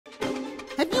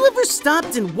ever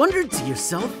stopped and wondered to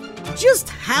yourself, just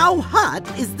how hot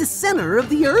is the center of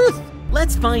the Earth?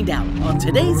 Let's find out on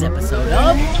today's episode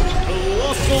of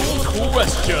Colossal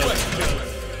Questions.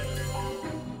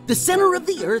 The center of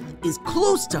the Earth is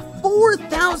close to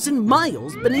 4,000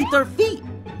 miles beneath our feet.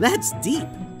 That's deep.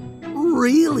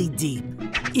 Really deep.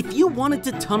 If you wanted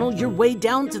to tunnel your way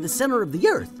down to the center of the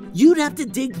Earth, you'd have to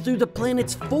dig through the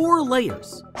planet's 4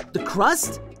 layers: the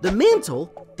crust, the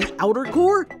mantle, the outer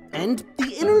core, and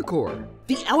the inner core.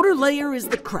 The outer layer is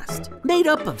the crust, made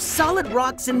up of solid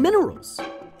rocks and minerals.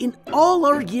 In all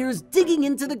our years digging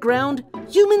into the ground,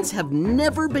 humans have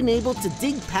never been able to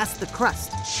dig past the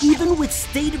crust, even with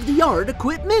state-of-the-art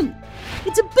equipment.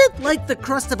 It's a bit like the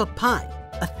crust of a pie,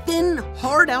 a thin,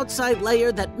 hard outside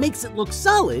layer that makes it look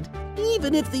solid,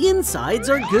 even if the insides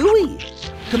are gooey.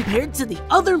 Compared to the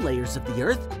other layers of the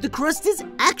Earth, the crust is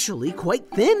actually quite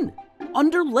thin.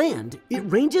 Under land, it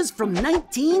ranges from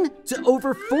 19 to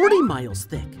over 40 miles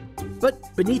thick. But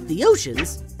beneath the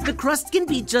oceans, the crust can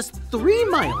be just 3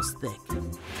 miles thick.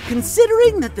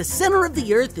 Considering that the center of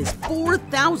the Earth is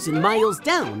 4,000 miles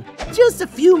down, just a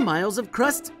few miles of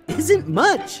crust isn't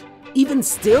much. Even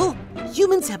still,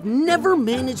 humans have never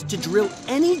managed to drill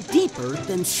any deeper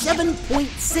than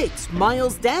 7.6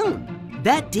 miles down.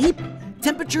 That deep?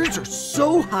 Temperatures are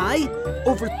so high,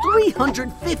 over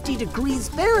 350 degrees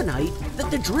Fahrenheit,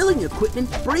 that the drilling equipment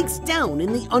breaks down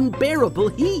in the unbearable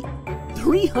heat.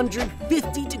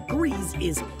 350 degrees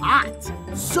is hot.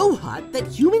 So hot that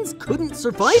humans couldn't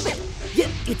survive it.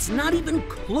 Yet it's not even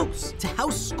close to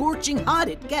how scorching hot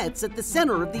it gets at the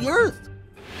center of the Earth.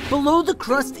 Below the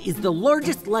crust is the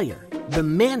largest layer, the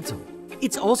mantle.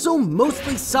 It's also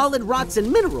mostly solid rocks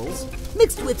and minerals,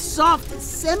 mixed with soft,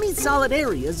 semi-solid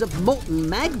areas of molten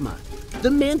magma.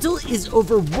 The mantle is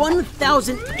over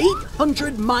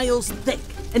 1,800 miles thick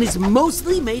and is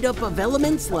mostly made up of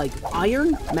elements like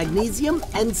iron, magnesium,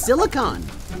 and silicon.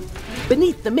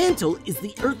 Beneath the mantle is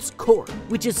the Earth's core,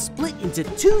 which is split into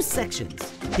 2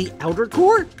 sections, the outer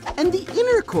core and the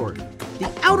inner core.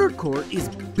 The outer core is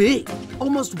big,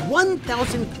 almost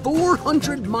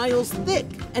 1,400 miles thick,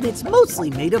 and it's mostly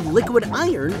made of liquid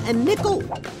iron and nickel.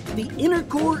 The inner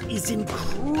core is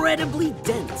incredibly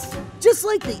dense. Just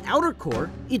like the outer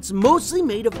core, it's mostly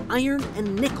made of iron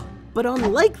and nickel. But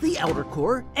unlike the outer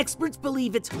core, experts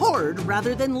believe it's hard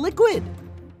rather than liquid.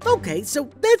 Okay,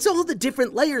 so that's all the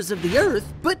different layers of the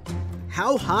Earth, but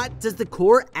how hot does the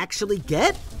core actually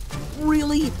get?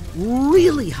 Really,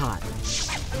 really hot.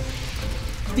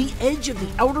 The edge of the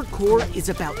outer core is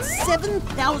about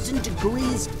 7,000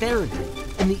 degrees Fahrenheit,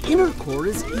 and the inner core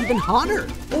is even hotter,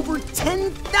 over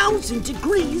 10,000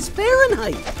 degrees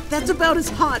Fahrenheit. That's about as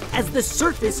hot as the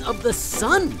surface of the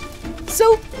sun.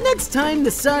 So next time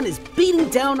the sun is beating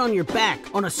down on your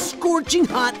back on a scorching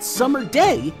hot summer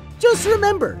day, just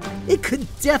remember, it could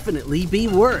definitely be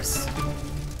worse.